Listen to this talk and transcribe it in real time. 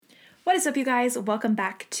What is up, you guys? Welcome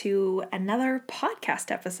back to another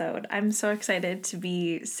podcast episode. I'm so excited to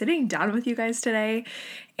be sitting down with you guys today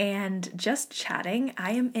and just chatting.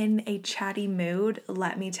 I am in a chatty mood,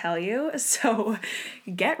 let me tell you. So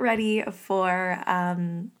get ready for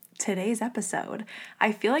today's episode.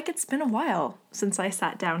 I feel like it's been a while since I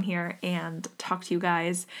sat down here and talked to you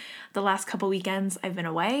guys. The last couple weekends I've been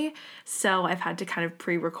away, so I've had to kind of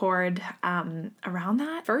pre-record around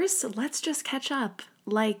that. First, let's just catch up.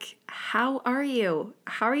 Like, how are you?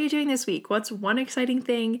 How are you doing this week? What's one exciting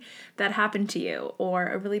thing that happened to you, or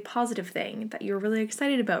a really positive thing that you're really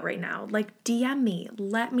excited about right now? Like, DM me,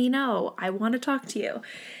 let me know. I want to talk to you.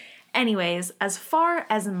 Anyways, as far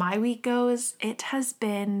as my week goes, it has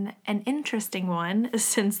been an interesting one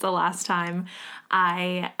since the last time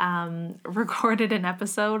I recorded an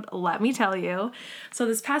episode, let me tell you. So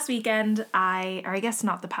this past weekend, I guess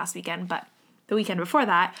not the past weekend, but the weekend before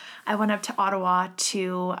that, I went up to Ottawa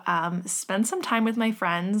to spend some time with my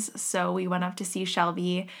friends. So we went up to see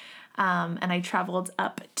Shelby, and I traveled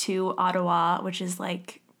up to Ottawa, which is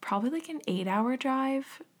probably an 8-hour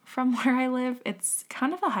drive from where I live. It's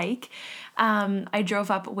kind of a hike. I drove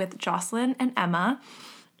up with Jocelyn and Emma,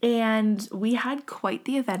 and we had quite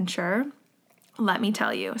the adventure, let me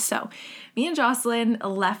tell you. So me and Jocelyn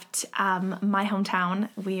left my hometown.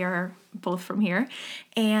 We are both from here,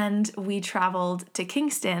 and we traveled to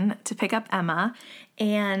Kingston to pick up Emma.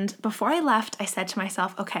 And before I left, I said to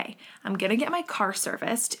myself, okay, I'm gonna get my car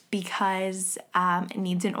serviced because it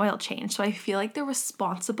needs an oil change. So I feel like the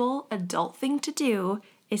responsible adult thing to do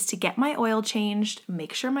is to get my oil changed,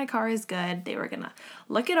 make sure my car is good. They were gonna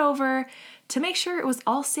look it over to make sure it was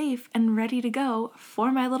all safe and ready to go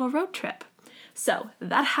for my little road trip. So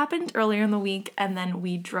that happened earlier in the week, and then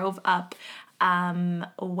we drove up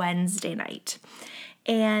Wednesday night.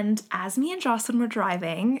 And as me and Jocelyn were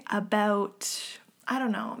driving, about, I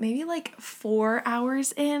don't know, maybe 4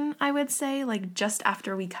 hours in, I would say, just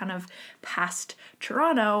after we kind of passed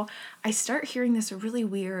Toronto, I start hearing this really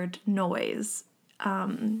weird noise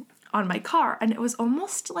on my car. And it was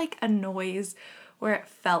almost like a noise where it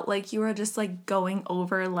felt like you were just going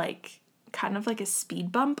over kind of like a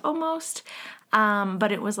speed bump almost.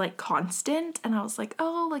 But it was constant, and I was like,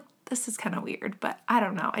 oh, this is kind of weird, but I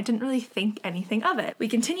don't know. I didn't really think anything of it. We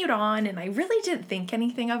continued on, and I really didn't think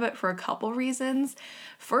anything of it for a couple reasons.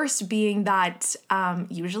 First being that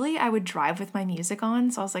usually I would drive with my music on,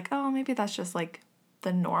 so I was like, oh, maybe that's just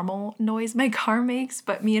the normal noise my car makes,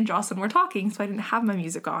 but me and Jocelyn were talking, so I didn't have my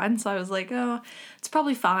music on, so I was like, oh, it's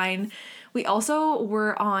probably fine. We also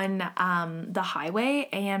were on the highway,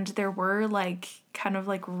 and there were kind of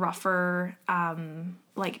rougher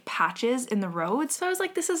patches in the road, so I was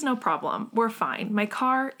like, this is no problem, we're fine. My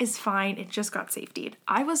car is fine, it just got safetied.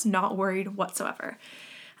 I was not worried whatsoever.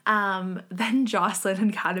 Then Jocelyn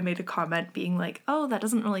had kind of made a comment being like, oh, that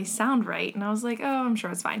doesn't really sound right. And I was like, oh, I'm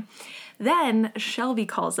sure it's fine. Then Shelby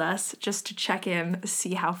calls us just to check in,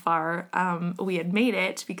 see how far we had made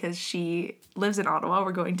it, because she lives in Ottawa.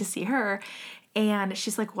 We're going to see her. And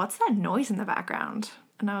she's like, what's that noise in the background?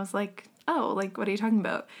 And I was like, oh, what are you talking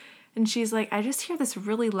about? And she's like, I just hear this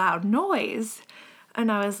really loud noise.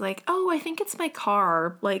 And I was like, oh, I think it's my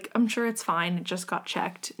car. I'm sure it's fine. It just got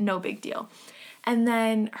checked. No big deal. And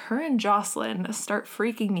then her and Jocelyn start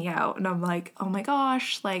freaking me out. And I'm like, oh my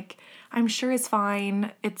gosh, I'm sure it's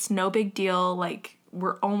fine. It's no big deal.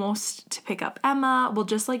 We're almost to pick up Emma. We'll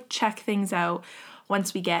just check things out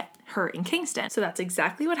once we get her in Kingston. So that's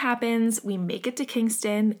exactly what happens. We make it to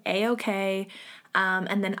Kingston, A-okay.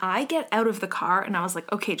 And then I get out of the car, and I was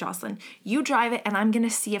like, okay, Jocelyn, you drive it, and I'm going to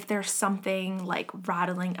see if there's something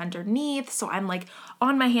rattling underneath. So I'm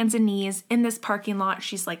on my hands and knees in this parking lot.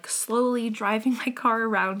 She's slowly driving my car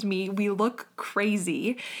around me. We look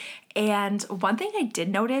crazy. And one thing I did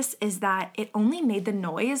notice is that it only made the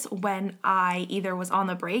noise when I either was on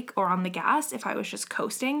the brake or on the gas. If I was just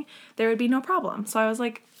coasting, there would be no problem. So I was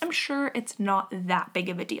like, I'm sure it's not that big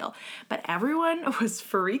of a deal. But everyone was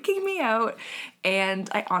freaking me out, and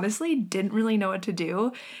I honestly didn't really know what to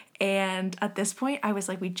do. And at this point, I was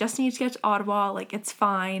like, we just need to get to Ottawa. It's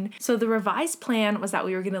fine. So the revised plan was that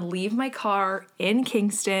we were going to leave my car in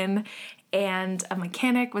Kingston, and a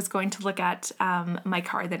mechanic was going to look at my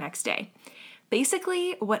car the next day.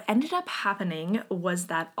 Basically, what ended up happening was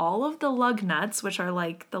that all of the lug nuts, which are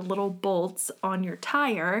the little bolts on your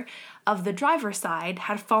tire of the driver's side,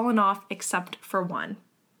 had fallen off except for one.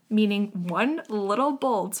 Meaning one little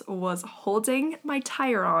bolt was holding my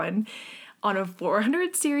tire on a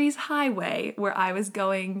 400 series highway where I was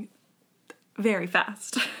going very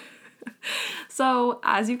fast. So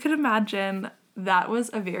as you can imagine, that was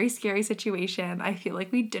a very scary situation. I feel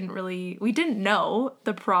like we didn't know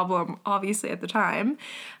the problem, obviously, at the time.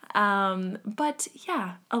 But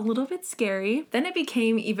yeah, a little bit scary. Then it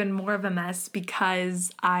became even more of a mess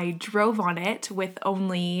because I drove on it with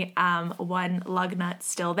only one lug nut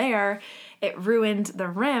still there. It ruined the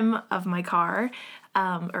rim of my car,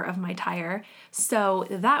 or of my tire. So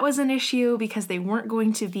that was an issue because they weren't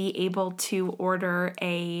going to be able to order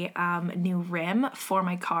a new rim for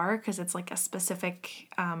my car, because it's like a specific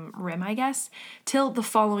rim, I guess, till the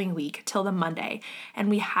following week, till the Monday. And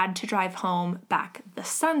we had to drive home back the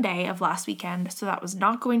Sunday of last weekend, so that was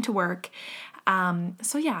not going to work.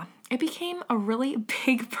 So yeah, it became a really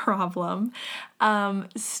big problem.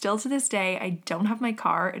 Still to this day, I don't have my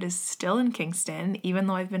car. It is still in Kingston, even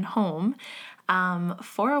though I've been home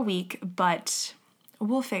for a week, but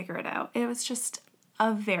we'll figure it out. It was just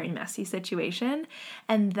a very messy situation,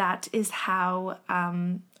 and that is how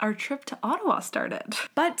our trip to Ottawa started.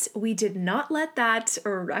 But we did not let that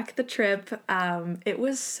wreck the trip. It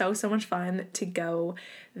was so much fun to go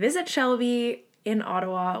visit Shelby in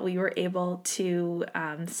Ottawa. We were able to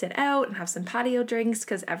sit out and have some patio drinks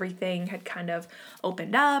because everything had kind of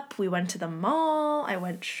opened up. We went to the mall. I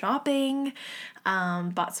went shopping,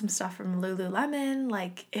 bought some stuff from Lululemon.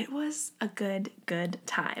 Like, it was a good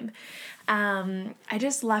time. I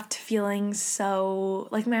just left feeling so,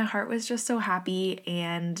 like, my heart was just so happy,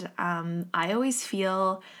 and I always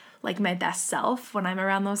feel like my best self when I'm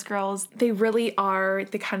around those girls. They really are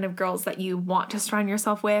the kind of girls that you want to surround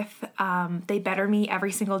yourself with. They better me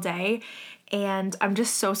every single day, and I'm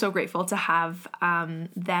just so grateful to have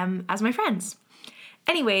them as my friends.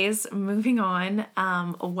 Anyways, moving on,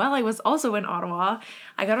 while I was also in Ottawa,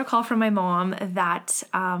 I got a call from my mom that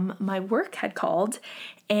my work had called,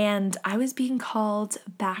 and I was being called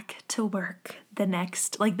back to work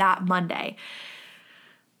that Monday,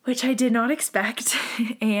 which I did not expect.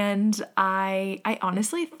 And I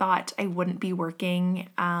honestly thought I wouldn't be working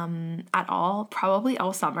at all, probably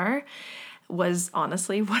all summer, was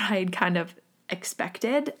honestly what I had kind of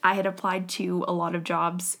expected. I had applied to a lot of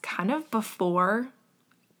jobs kind of before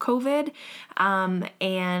COVID,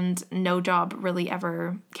 and no job really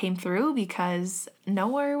ever came through because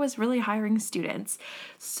nowhere was really hiring students.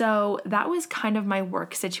 So that was kind of my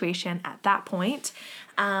work situation at that point.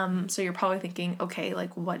 So you're probably thinking, okay,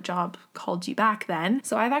 like, what job called you back then?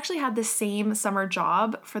 So I've actually had the same summer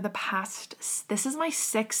job for this is my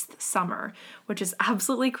 6th summer, which is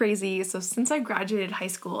absolutely crazy. So since I graduated high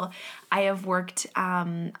school, I have worked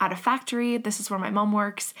at a factory. This is where my mom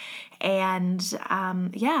works. And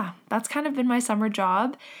yeah, that's kind of been my summer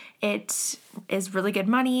job. It is really good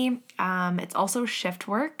money. It's also shift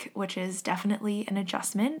work, which is definitely an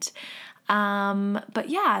adjustment. But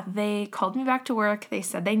yeah, they called me back to work. They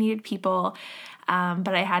said they needed people,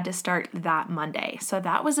 but I had to start that Monday. So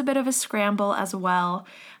that was a bit of a scramble as well.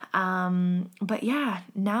 But yeah,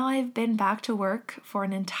 now I've been back to work for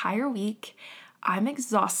an entire week. I'm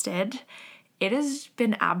exhausted. It has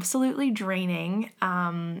been absolutely draining,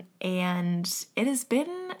 and it has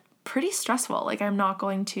been pretty stressful. Like, I'm not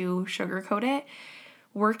going to sugarcoat it.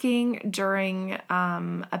 Working during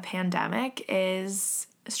a pandemic is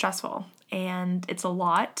stressful, and it's a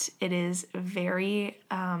lot. It is very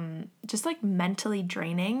just like mentally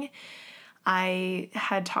draining. I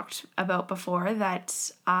had talked about before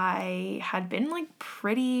that I had been like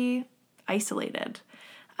pretty isolated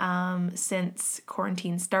since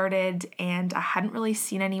quarantine started, and I hadn't really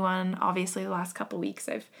seen anyone. Obviously, the last couple weeks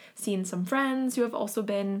I've seen some friends who have also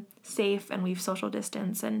been safe, and we've social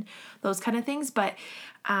distanced and those kind of things, but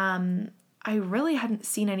I really hadn't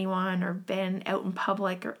seen anyone or been out in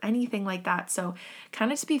public or anything like that. So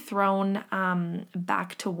kind of to be thrown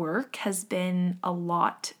back to work has been a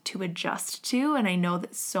lot to adjust to, and I know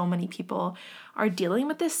that so many people are dealing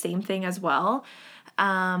with the same thing as well.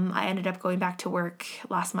 I ended up going back to work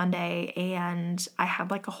last Monday, and I had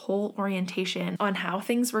like a whole orientation on how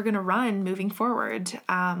things were going to run moving forward.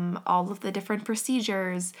 All of the different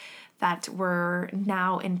procedures that were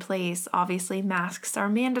now in place. Obviously, masks are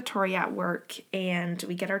mandatory at work, and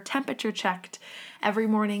we get our temperature checked every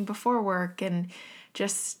morning before work, and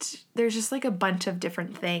there's just like a bunch of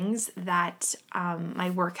different things that my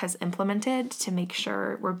work has implemented to make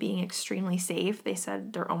sure we're being extremely safe. They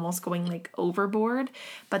said they're almost going like overboard,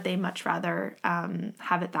 but they much rather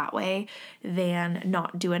have it that way than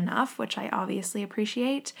not do enough, which I obviously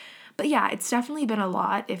appreciate. But yeah, it's definitely been a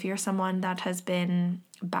lot. If you're someone that has been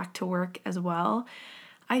back to work as well,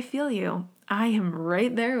 I feel you. I am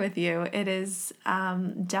right there with you. It is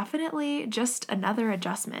definitely just another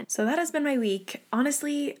adjustment. So that has been my week.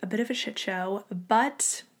 Honestly, a bit of a shit show,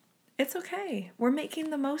 but It's okay. We're making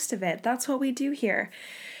the most of it. That's what we do here.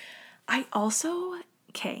 I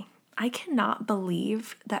cannot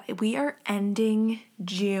believe that we are ending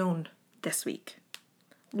June this week.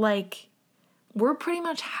 Like, we're pretty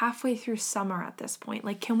much halfway through summer at this point.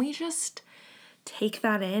 Like, can we just take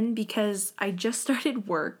that in? Because I just started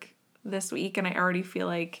work this week and I already feel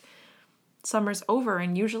like summer's over,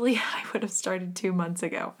 and usually I would have started 2 months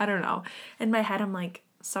ago. I don't know. In my head, I'm like,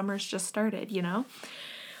 summer's just started, you know?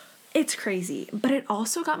 It's crazy. But it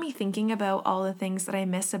also got me thinking about all the things that I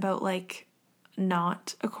miss about, like,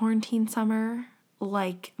 not a quarantine summer,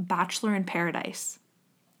 like Bachelor in Paradise.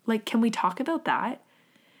 Like, can we talk about that?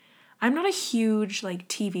 I'm not a huge, like,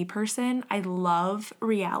 TV person. I love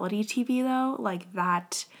reality TV, though. Like,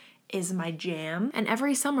 that is my jam. And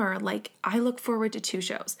every summer, like, I look forward to 2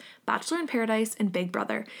 shows, Bachelor in Paradise and Big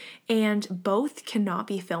Brother. And both cannot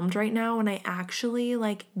be filmed right now, and I actually,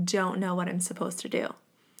 like, don't know what I'm supposed to do.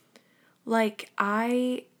 Like,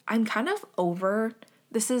 I'm kind of over,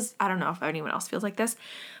 I don't know if anyone else feels like this,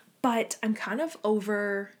 but I'm kind of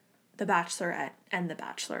over The Bachelorette and The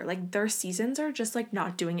Bachelor. Like, their seasons are just, like,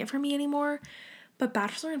 not doing it for me anymore. But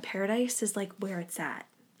Bachelor in Paradise is, like, where it's at.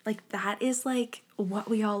 Like, that is, like, what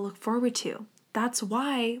we all look forward to. That's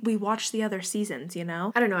why we watch the other seasons, you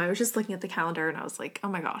know? I don't know, I was just looking at the calendar and I was like, oh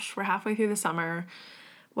my gosh, we're halfway through the summer.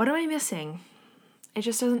 What am I missing? It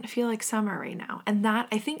just doesn't feel like summer right now. And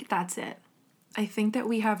I think that's it. I think that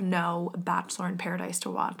we have no Bachelor in Paradise to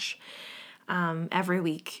watch every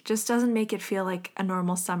week. Just doesn't make it feel like a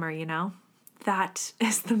normal summer, you know? That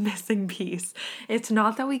is the missing piece. It's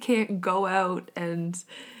not that we can't go out and,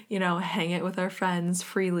 you know, hang it with our friends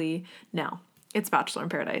freely. No, it's Bachelor in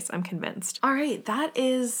Paradise. I'm convinced. All right, that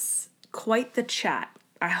is quite the chat.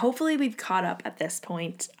 Hopefully we've caught up at this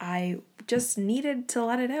point. I just needed to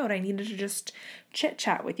let it out. I needed to just chit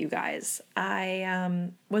chat with you guys.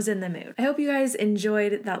 I was in the mood. I hope you guys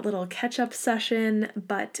enjoyed that little catch up session,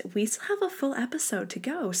 but we still have a full episode to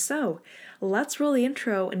go. So let's roll the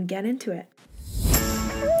intro and get into it.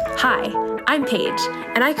 Hi, I'm Paige,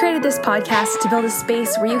 and I created this podcast to build a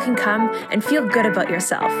space where you can come and feel good about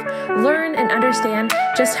yourself, learn and understand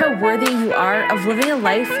just how worthy you are of living a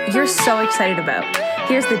life you're so excited about.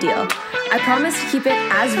 Here's the deal. I promise to keep it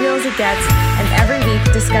as real as it gets, and every week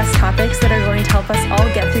discuss topics that are going to help us all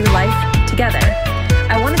get through life together.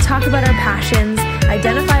 I want to talk about our passions,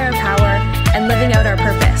 identify our power, and living out our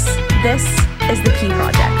purpose. This is the P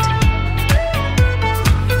Project.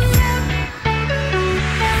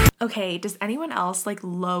 Okay, does anyone else, like,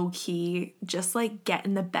 low-key just, like, get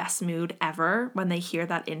in the best mood ever when they hear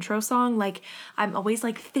that intro song? Like, I'm always,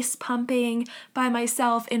 like, fist pumping by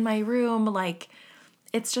myself in my room. Like,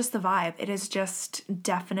 it's just the vibe. It is just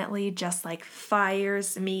definitely just, like,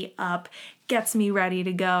 fires me up, gets me ready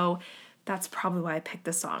to go. That's probably why I picked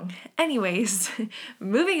the song. Anyways,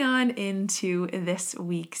 moving on into this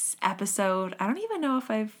week's episode. I don't even know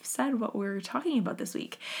if I've said what we're talking about this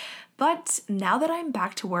week. But now that I'm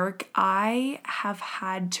back to work, I have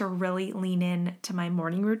had to really lean in to my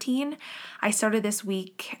morning routine. I started this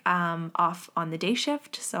week off on the day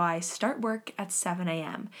shift, so I start work at 7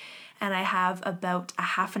 a.m. and I have about a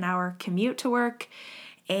half an hour commute to work.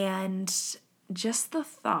 And just the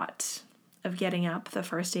thought of getting up the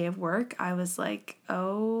first day of work, I was like,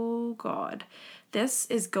 oh God, this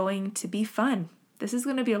is going to be fun. This is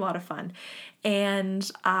going to be a lot of fun. And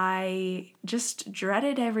I just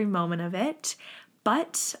dreaded every moment of it.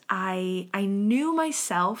 But I knew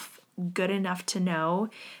myself good enough to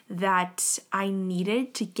know that I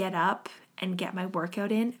needed to get up and get my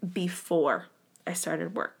workout in before I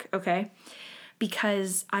started work, okay?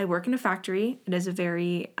 Because I work in a factory. It is a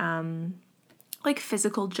very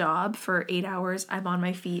physical job. For 8 hours I'm on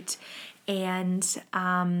my feet, and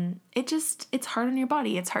it's hard on your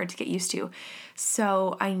body. It's hard to get used to.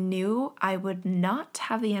 So I knew I would not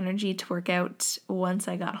have the energy to work out once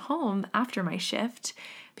I got home after my shift,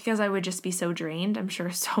 because I would just be so drained. I'm sure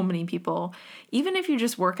so many people, even if you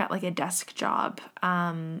just work at like a desk job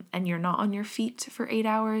and you're not on your feet for 8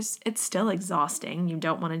 hours, it's still exhausting. You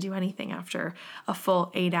don't want to do anything after a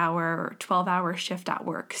full 8-hour or 12-hour shift at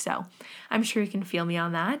work. So I'm sure you can feel me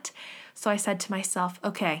on that. So I said to myself,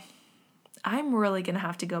 okay, I'm really going to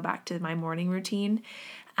have to go back to my morning routine.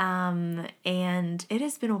 And it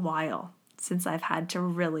has been a while since I've had to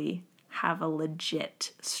really have a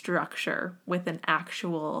legit structure with an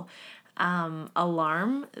actual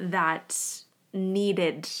alarm that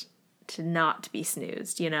needed to not be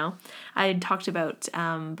snoozed, you know? I had talked about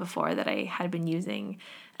before that I had been using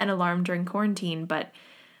an alarm during quarantine, but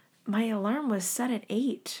my alarm was set at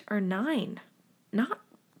 8 or 9, not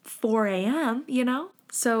 4 a.m., you know?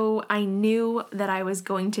 So I knew that I was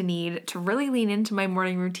going to need to really lean into my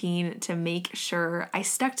morning routine to make sure I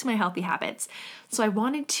stuck to my healthy habits. So I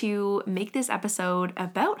wanted to make this episode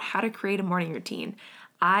about how to create a morning routine.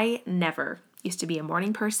 I never used to be a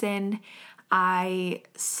morning person. I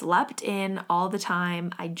slept in all the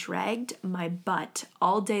time. I dragged my butt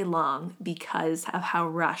all day long because of how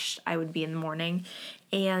rushed I would be in the morning.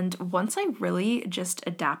 And once I really just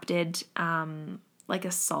adapted, like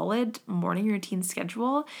a solid morning routine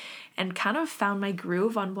schedule and kind of found my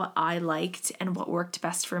groove on what I liked and what worked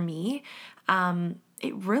best for me,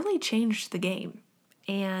 it really changed the game.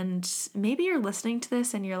 And maybe you're listening to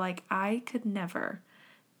this and you're like, I could never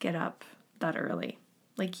get up that early.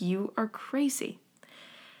 Like, you are crazy.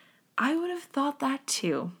 I would have thought that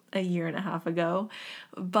too a year and a half ago.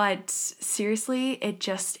 But seriously, it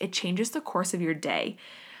changes the course of your day.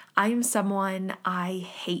 I am someone, I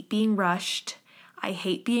hate being rushed. I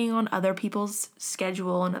hate being on other people's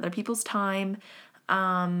schedule and other people's time.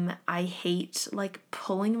 I hate like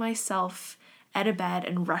pulling myself out of bed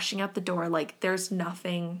and rushing out the door. Like, there's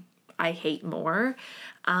nothing I hate more.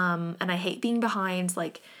 And I hate being behind.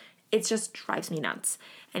 Like, it just drives me nuts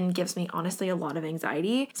and gives me honestly a lot of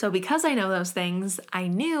anxiety. So because I know those things, I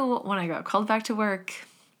knew when I got called back to work,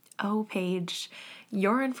 oh, Paige,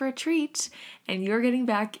 you're in for a treat and you're getting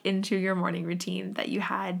back into your morning routine that you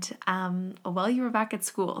had while you were back at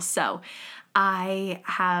school. So I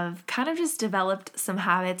have kind of just developed some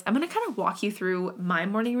habits. I'm going to kind of walk you through my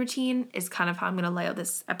morning routine is kind of how I'm going to lay out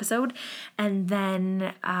this episode. And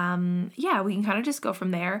then, we can kind of just go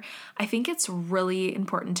from there. I think it's really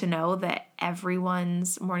important to know that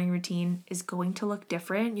everyone's morning routine is going to look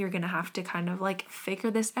different. You're going to have to kind of like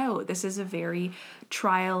figure this out. This is a very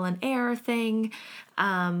trial and error thing.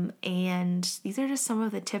 And these are just some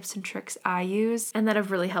of the tips and tricks I use and that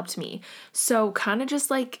have really helped me. So kind of just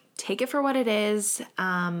like take it for what it is.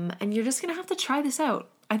 And you're just going to have to try this out.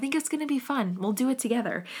 I think it's going to be fun. We'll do it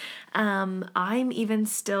together. I'm even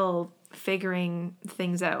still figuring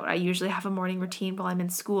things out. I usually have a morning routine while I'm in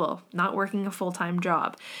school, not working a full-time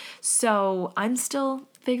job. So I'm still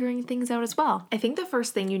figuring things out as well. I think the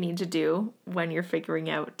first thing you need to do when you're figuring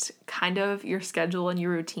out kind of your schedule and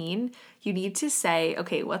your routine, you need to say,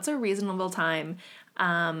 okay, what's a reasonable time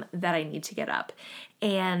that I need to get up?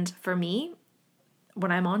 And for me,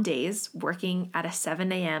 when I'm on days working at a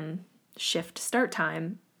 7 a.m. shift start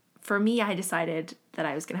time, for me, I decided that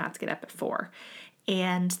I was going to have to get up at 4.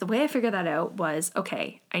 And the way I figured that out was,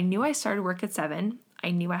 okay, I knew I started work at 7.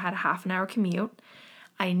 I knew I had a half an hour commute.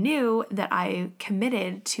 I knew that I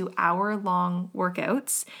committed to hour-long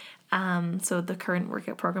workouts. So the current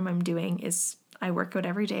workout program I'm doing is I work out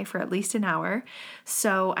every day for at least an hour.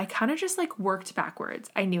 So I kind of just like worked backwards.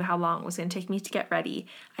 I knew how long it was going to take me to get ready.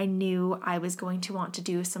 I knew I was going to want to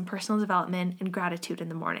do some personal development and gratitude in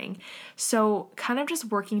the morning. So kind of just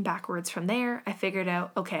working backwards from there, I figured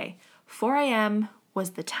out, okay, 4 a.m.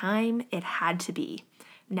 was the time it had to be.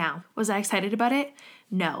 Now, was I excited about it?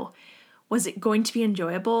 No. Was it going to be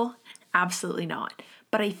enjoyable? Absolutely not.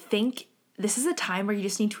 But I think this is a time where you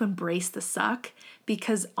just need to embrace the suck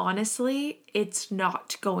because honestly, it's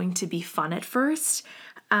not going to be fun at first.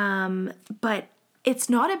 But it's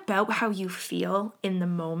not about how you feel in the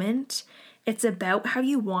moment. It's about how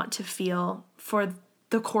you want to feel for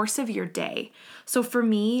the course of your day. So for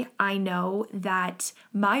me, I know that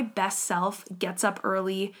my best self gets up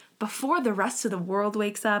early before the rest of the world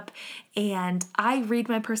wakes up, and I read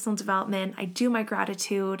my personal development, I do my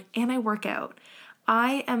gratitude, and I work out.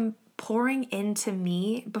 I am pouring into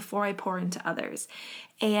me before I pour into others.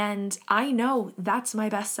 And I know that's my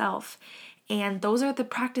best self. And those are the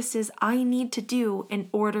practices I need to do in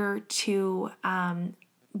order to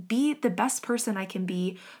be the best person I can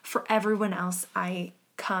be for everyone else I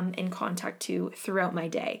come in contact to throughout my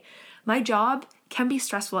day. My job can be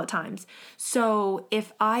stressful at times. So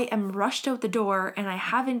if I am rushed out the door and I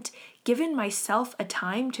haven't given myself a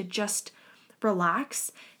time to just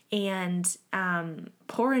relax and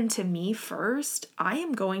pour into me first, I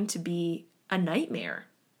am going to be a nightmare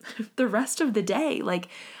the rest of the day. Like,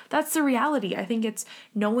 that's the reality. I think it's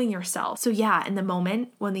knowing yourself. So yeah, in the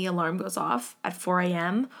moment when the alarm goes off at 4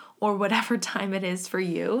 a.m. or whatever time it is for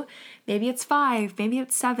you, maybe it's 5, maybe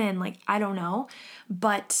it's 7, like, I don't know,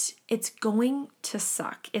 but it's going to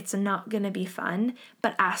suck. It's not going to be fun,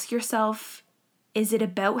 but ask yourself, is it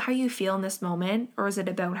about how you feel in this moment, or is it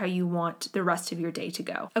about how you want the rest of your day to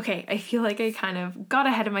go? Okay, I feel like I kind of got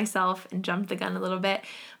ahead of myself and jumped the gun a little bit,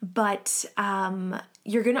 but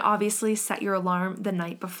you're going to obviously set your alarm the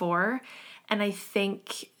night before, and I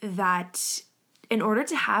think that in order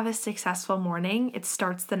to have a successful morning, it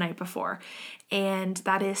starts the night before, and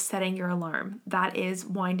that is setting your alarm. That is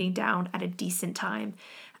winding down at a decent time.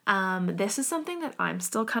 This is something that I'm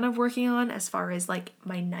still kind of working on as far as like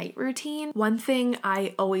my night routine. One thing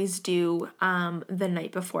I always do the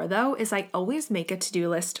night before though is I always make a to-do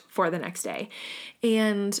list for the next day.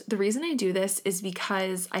 And the reason I do this is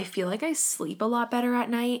because I feel like I sleep a lot better at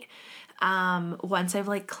night. Once I've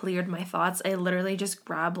like cleared my thoughts, I literally just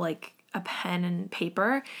grab like a pen and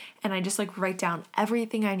paper and I just like write down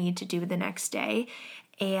everything I need to do the next day.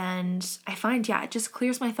 And I find, it just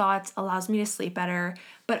clears my thoughts, allows me to sleep better.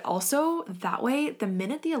 But also that way, the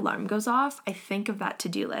minute the alarm goes off, I think of that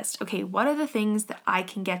to-do list. Okay, what are the things that I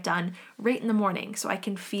can get done right in the morning so I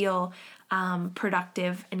can feel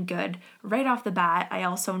productive and good right off the bat? I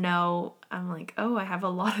also know I'm like, oh, I have a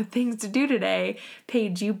lot of things to do today.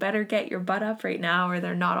 Paige, you better get your butt up right now or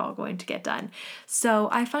they're not all going to get done. So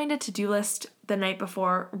I find a to-do list the night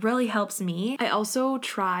before really helps me. I also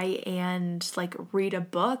try and like read a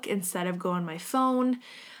book instead of go on my phone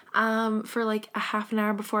for like a half an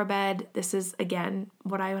hour before bed. This is again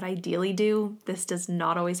what I would ideally do. This does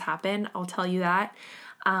not always happen. I'll tell you that.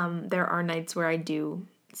 There are nights where I do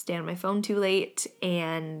stay on my phone too late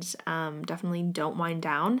and definitely don't wind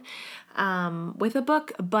down with a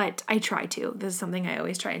book, but I try to. This is something I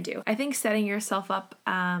always try and do. I think setting yourself up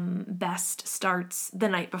best starts the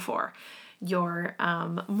night before your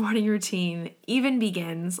morning routine even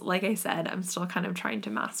begins. Like I said, I'm still kind of trying to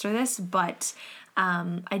master this, but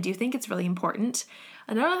I do think it's really important.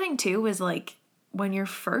 Another thing too is like when you're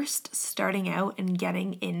first starting out and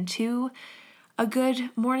getting into a good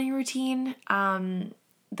morning routine,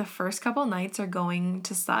 the first couple nights are going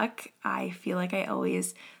to suck. I feel like I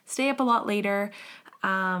always stay up a lot later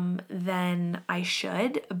than I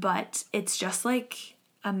should, but it's just like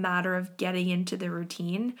a matter of getting into the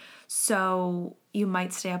routine. So you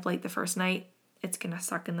might stay up late the first night. It's going to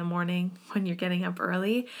suck in the morning when you're getting up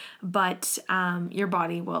early, but your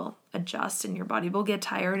body will adjust and your body will get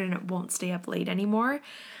tired and it won't stay up late anymore.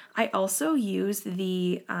 I also use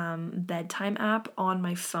the bedtime app on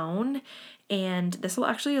my phone, and this will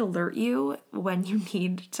actually alert you when you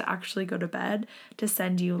need to actually go to bed to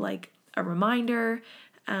send you like a reminder.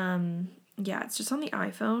 It's just on the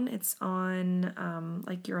iPhone. It's on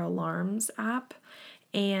like your alarms app,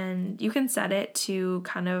 and you can set it to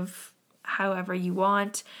kind of however you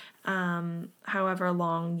want, however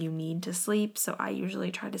long you need to sleep. So I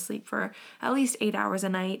usually try to sleep for at least 8 hours a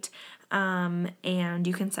night. And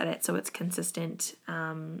you can set it so it's consistent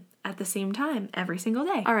at the same time every single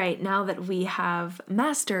day. All right, now that we have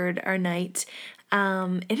mastered our night,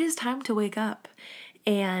 it is time to wake up.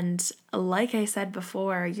 And like I said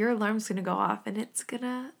before, your alarm's gonna go off and it's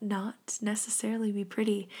gonna not necessarily be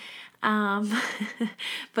pretty.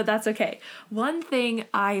 But that's okay. One thing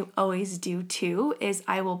I always do too is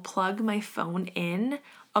I will plug my phone in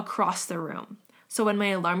across the room. So when my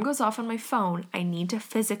alarm goes off on my phone, I need to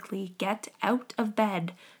physically get out of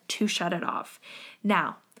bed to shut it off.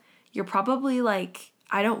 Now, you're probably like,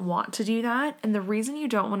 I don't want to do that. And the reason you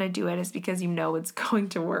don't want to do it is because you know it's going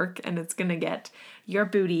to work and it's going to get your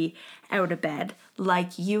booty out of bed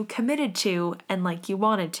like you committed to and like you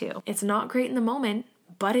wanted to. It's not great in the moment,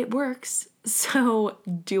 but it works. So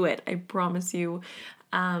do it. I promise you.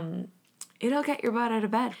 It'll get your butt out of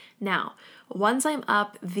bed. Now, once I'm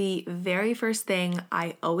up, the very first thing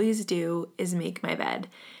I always do is make my bed.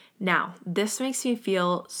 Now, this makes me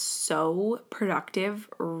feel so productive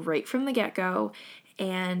right from the get-go,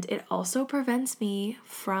 and it also prevents me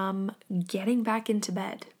from getting back into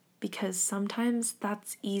bed because sometimes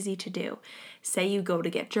that's easy to do. Say you go to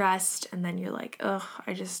get dressed and then you're like, ugh,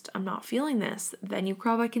 I'm not feeling this. Then you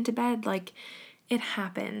crawl back into bed. Like, it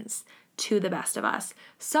happens to the best of us.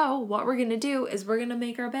 So what we're going to do is we're going to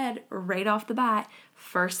make our bed right off the bat,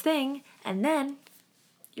 first thing, and then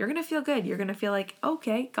you're going to feel good. You're going to feel like,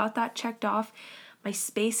 okay, got that checked off. My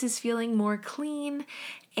space is feeling more clean,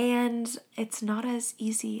 and it's not as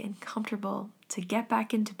easy and comfortable to get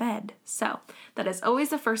back into bed. So that is always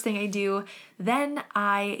the first thing I do. Then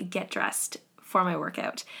I get dressed for my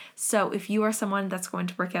workout. So if you are someone that's going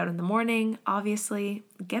to work out in the morning, obviously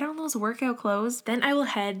get on those workout clothes. Then I will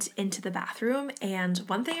head into the bathroom. And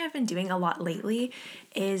one thing I've been doing a lot lately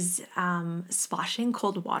is splashing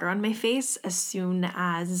cold water on my face as soon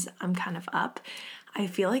as I'm kind of up. I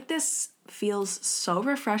feel like this feels so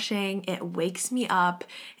refreshing. It wakes me up,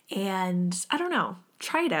 and I don't know.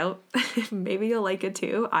 Try it out. Maybe you'll like it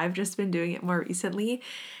too. I've just been doing it more recently,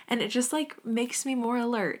 and it just like makes me more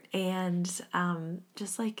alert and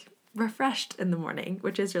just like refreshed in the morning,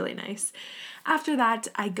 which is really nice. After that,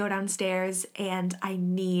 I go downstairs and I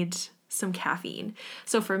need some caffeine.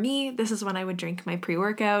 So for me, this is when I would drink my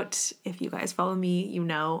pre-workout. If you guys follow me, you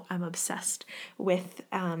know I'm obsessed with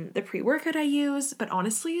the pre-workout I use, but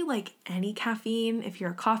honestly, like any caffeine, if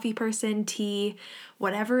you're a coffee person, tea,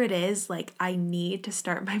 whatever it is, like I need to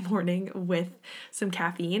start my morning with some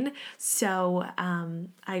caffeine. So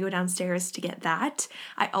I go downstairs to get that.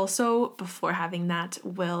 I also, before having that,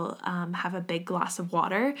 will have a big glass of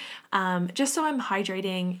water, just so I'm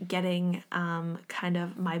hydrating, getting kind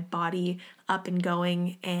of my body up and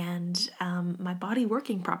going and my body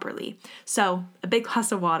working properly. So a big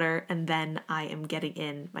glass of water, and then I am getting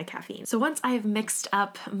in my caffeine. So once I have mixed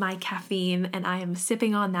up my caffeine and I am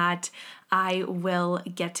sipping on that, I will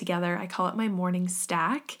get together, I call it my morning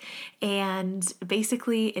stack, and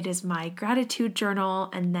basically it is my gratitude journal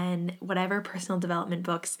and then whatever personal development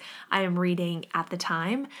books I am reading at the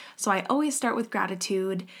time. So I always start with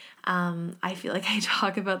gratitude. I feel like I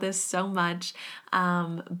talk about this so much,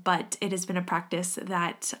 but it has been a practice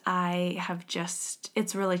that I have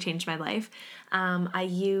it's really changed my life. I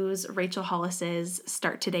use Rachel Hollis's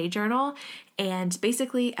Start Today journal, and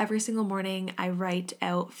basically every single morning I write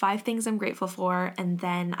out 5 things I'm grateful for, and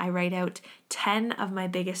then I write out 10 of my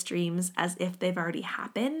biggest dreams as if they've already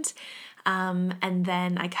happened. And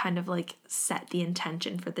then I kind of like set the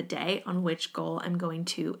intention for the day on which goal I'm going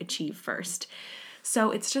to achieve first.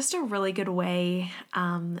 So it's just a really good way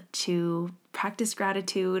to practice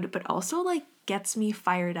gratitude, but also like gets me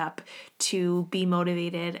fired up to be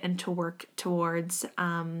motivated and to work towards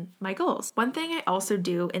my goals. One thing I also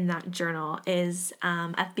do in that journal is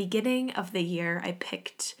at the beginning of the year, I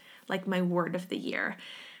picked like my word of the year.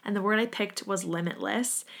 And the word I picked was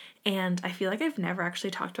limitless. And I feel like I've never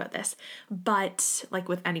actually talked about this, but like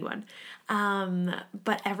with anyone.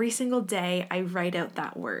 But every single day I write out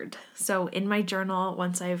that word. So in my journal,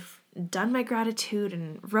 once I've done my gratitude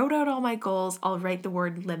and wrote out all my goals, I'll write the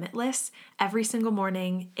word limitless every single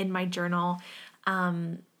morning in my journal.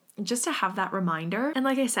 Just to have that reminder. And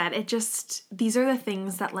like I said, these are the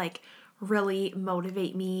things that like really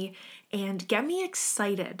motivate me and get me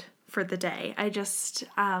excited for the day. I just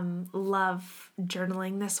love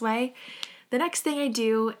journaling this way. The next thing I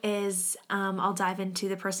do is I'll dive into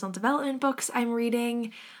the personal development books I'm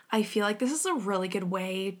reading. I feel like this is a really good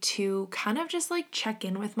way to kind of just like check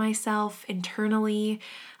in with myself internally.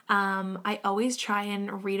 I always try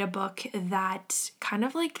and read a book that kind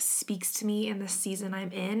of like speaks to me in the season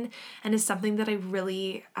I'm in and is something that I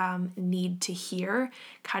really need to hear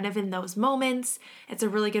kind of in those moments. It's a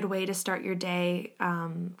really good way to start your day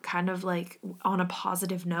kind of like on a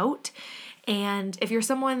positive note. And if you're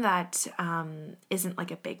someone that isn't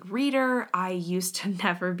like a big reader, I used to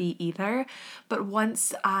never be either. But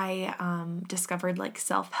once I discovered like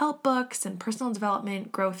self-help books and personal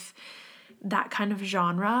development, growth, that kind of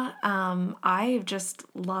genre, I just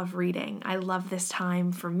love reading. I love this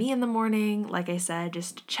time for me in the morning, like I said,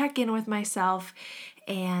 just to check in with myself,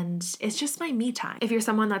 and it's just my me time. If you're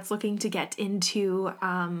someone that's looking to get into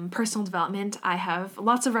personal development, I have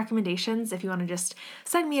lots of recommendations. If you want to just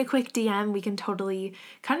send me a quick DM, we can totally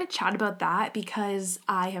kind of chat about that, because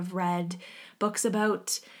I have read books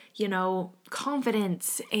about,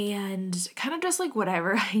 confidence and kind of just like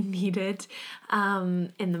whatever I needed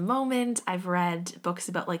in the moment. I've read books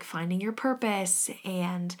about like finding your purpose,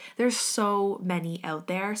 and there's so many out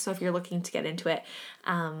there. So if you're looking to get into it,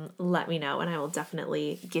 let me know and I will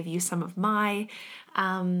definitely give you some of my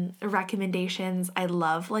recommendations. I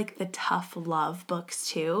love like the tough love books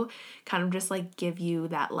too, kind of just like give you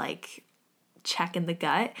that like check in the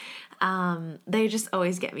gut. They just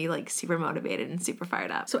always get me like super motivated and super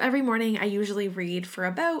fired up. So every morning I usually read for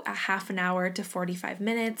about a half an hour to 45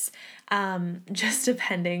 minutes, just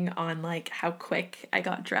depending on like how quick I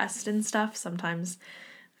got dressed and stuff. Sometimes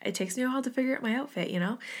it takes me a while to figure out my outfit,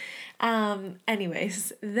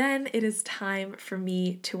 Anyways, then it is time for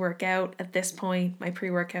me to work out. At this point, my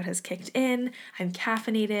pre-workout has kicked in. I'm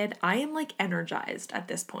caffeinated. I am like energized at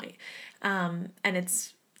this point. And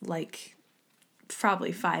it's like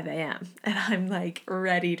probably 5 a.m. and I'm like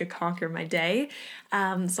ready to conquer my day.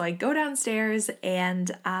 So I go downstairs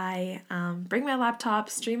and I bring my laptop,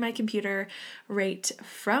 stream my computer right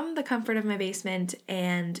from the comfort of my basement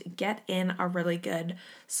and get in a really good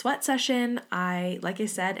sweat session. Like I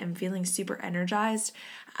said, am feeling super energized.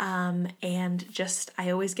 And just, I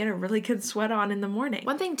always get a really good sweat on in the morning.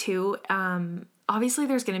 One thing too, obviously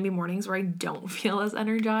there's going to be mornings where I don't feel as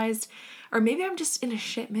energized, or maybe I'm just in a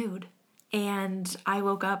shit mood. And I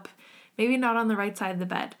woke up maybe not on the right side of the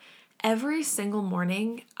bed. Every single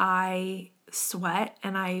morning I sweat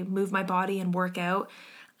and I move my body and work out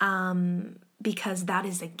because that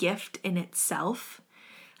is a gift in itself.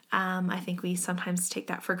 I think we sometimes take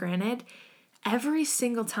that for granted. Every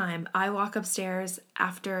single time I walk upstairs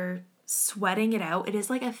after sweating it out, it is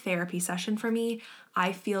like a therapy session for me.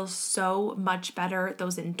 I feel so much better.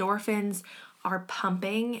 Those endorphins are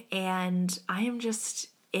pumping and I am just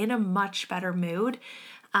in a much better mood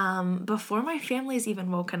before my family's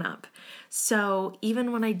even woken up. So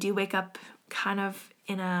even when I do wake up kind of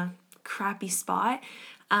in a crappy spot,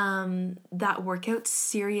 that workout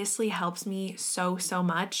seriously helps me so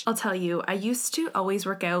much. I'll tell you, I used to always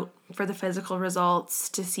work out for the physical results,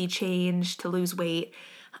 to see change, to lose weight.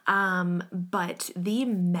 But the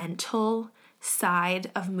mental side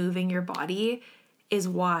of moving your body is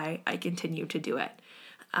why I continue to do it.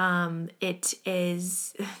 It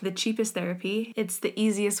is the cheapest therapy. It's the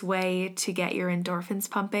easiest way to get your endorphins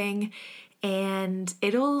pumping, and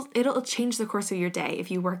it'll change the course of your day if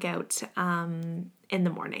you work out in the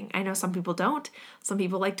morning. I know some people don't. Some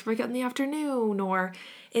people like to work out in the afternoon or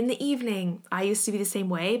in the evening. I used to be the same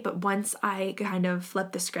way, but once I kind of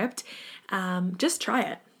flipped the script, just try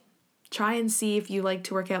it. Try and see if you like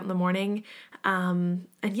to work out in the morning. And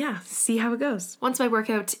yeah, see how it goes. Once my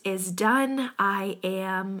workout is done, I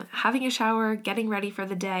am having a shower, getting ready for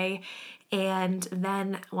the day. And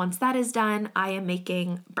then once that is done, I am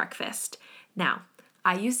making breakfast. Now,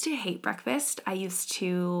 I used to hate breakfast. I used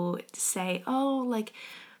to say, oh, like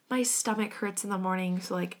my stomach hurts in the morning,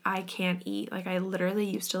 so like I can't eat. Like I literally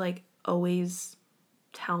used to like always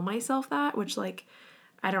tell myself that, which like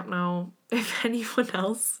I don't know if anyone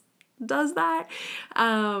else does that.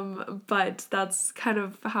 But that's kind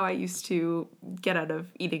of how I used to get out of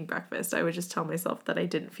eating breakfast. I would just tell myself that I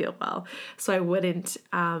didn't feel well, so I wouldn't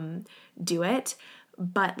do it.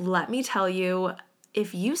 But let me tell you,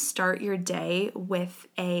 if you start your day with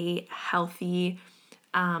a healthy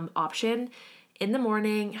option in the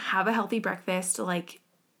morning, have a healthy breakfast, like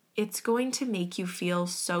it's going to make you feel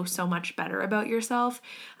so much better about yourself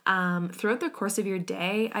throughout the course of your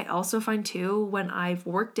day. I also find too, when I've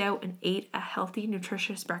worked out and ate a healthy,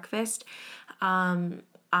 nutritious breakfast,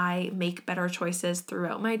 I make better choices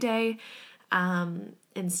throughout my day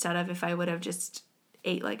instead of if I would have just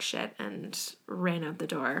ate like shit and ran out the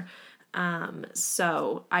door.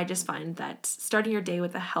 So I just find that starting your day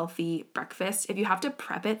with a healthy breakfast, if you have to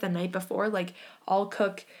prep it the night before, like I'll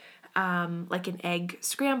cook like an egg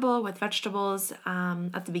scramble with vegetables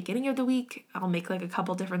at the beginning of the week. I'll make like a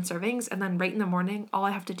couple different servings, and then right in the morning, all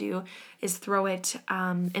I have to do is throw it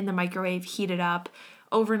in the microwave, heat it up.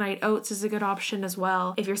 Overnight oats is a good option as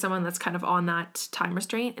well if you're someone that's kind of on that time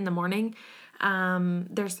restraint in the morning.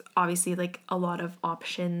 There's obviously like a lot of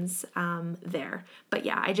options there. But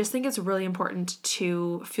yeah, I just think it's really important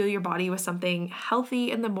to fuel your body with something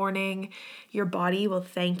healthy in the morning. Your body will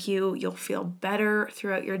thank you. You'll feel better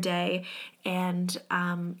throughout your day, and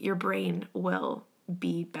your brain will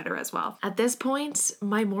be better as well. At this point,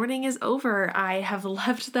 my morning is over. I have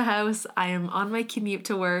left the house. I am on my commute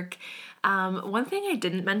to work. One thing I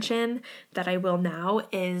didn't mention that I will now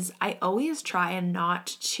is I always try and not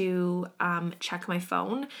to check my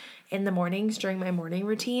phone in the mornings during my morning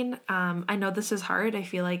routine. I know this is hard. I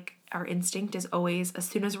feel like our instinct is always, as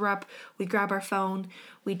soon as we're up, we grab our phone,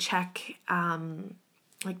 we check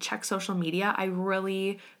check social media. I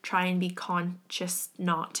really try and be conscious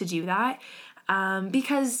not to do that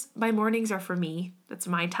because my mornings are for me. That's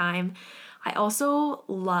my time. I also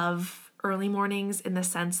love early mornings in the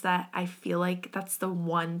sense that I feel like that's the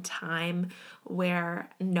one time where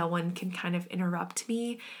no one can kind of interrupt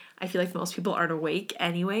me. I feel like most people aren't awake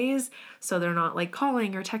anyways, so they're not like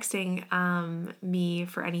calling or texting me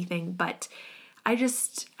for anything. But I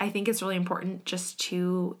think it's really important just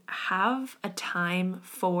to have a time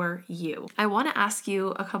for you. I want to ask you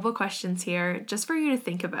a couple of questions here just for you to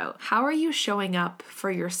think about. How are you showing up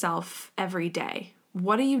for yourself every day?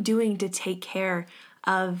 What are you doing to take care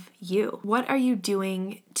of you? What are you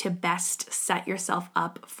doing to best set yourself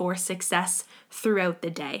up for success throughout the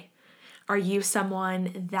day? Are you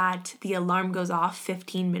someone that the alarm goes off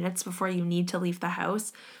 15 minutes before you need to leave the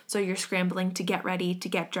house, so you're scrambling to get ready, to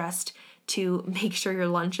get dressed, to make sure your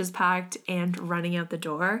lunch is packed and running out the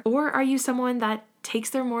door? Or are you someone that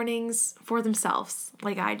takes their mornings for themselves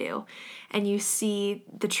like I do, and you see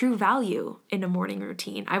the true value in a morning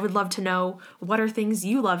routine? I would love to know, what are things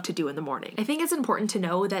you love to do in the morning? I think it's important to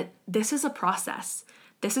know that this is a process.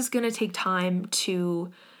 This is going to take time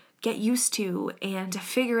to get used to and to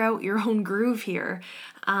figure out your own groove here.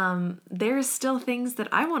 There's still things that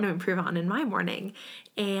I want to improve on in my morning,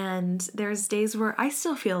 and there's days where I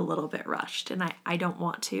still feel a little bit rushed and I don't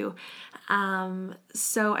want to.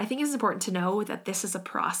 So I think it's important to know that this is a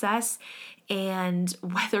process, and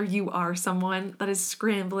whether you are someone that is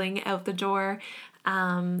scrambling out the door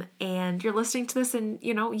and you're listening to this and,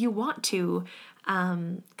 you want to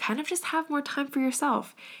kind of just have more time for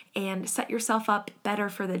yourself and set yourself up better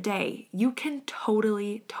for the day, you can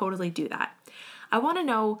totally, totally do that. I want to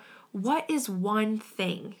know, what is one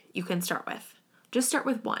thing you can start with? Just start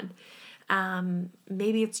with one.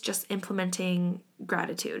 Maybe it's just implementing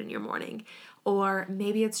gratitude in your morning, or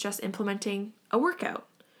maybe it's just implementing a workout,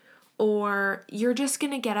 or you're just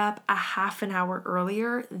going to get up a half an hour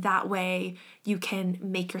earlier. That way you can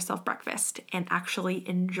make yourself breakfast and actually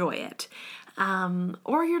enjoy it.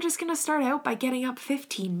 Or you're just going to start out by getting up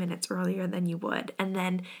 15 minutes earlier than you would. And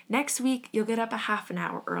then next week, you'll get up a half an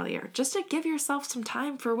hour earlier just to give yourself some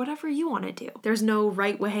time for whatever you want to do. There's no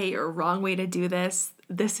right way or wrong way to do this.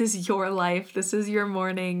 This is your life. This is your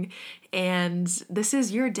morning. And this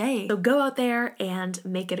is your day. So go out there and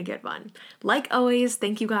make it a good one. Like always,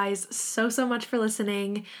 thank you guys so much for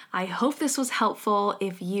listening. I hope this was helpful.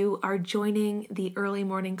 If you are joining the early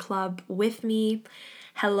morning club with me,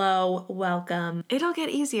 hello, welcome. It'll get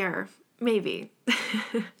easier. Maybe.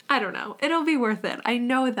 I don't know. It'll be worth it. I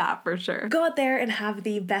know that for sure. Go out there and have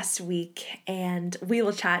the best week, and we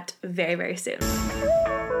will chat very, very soon.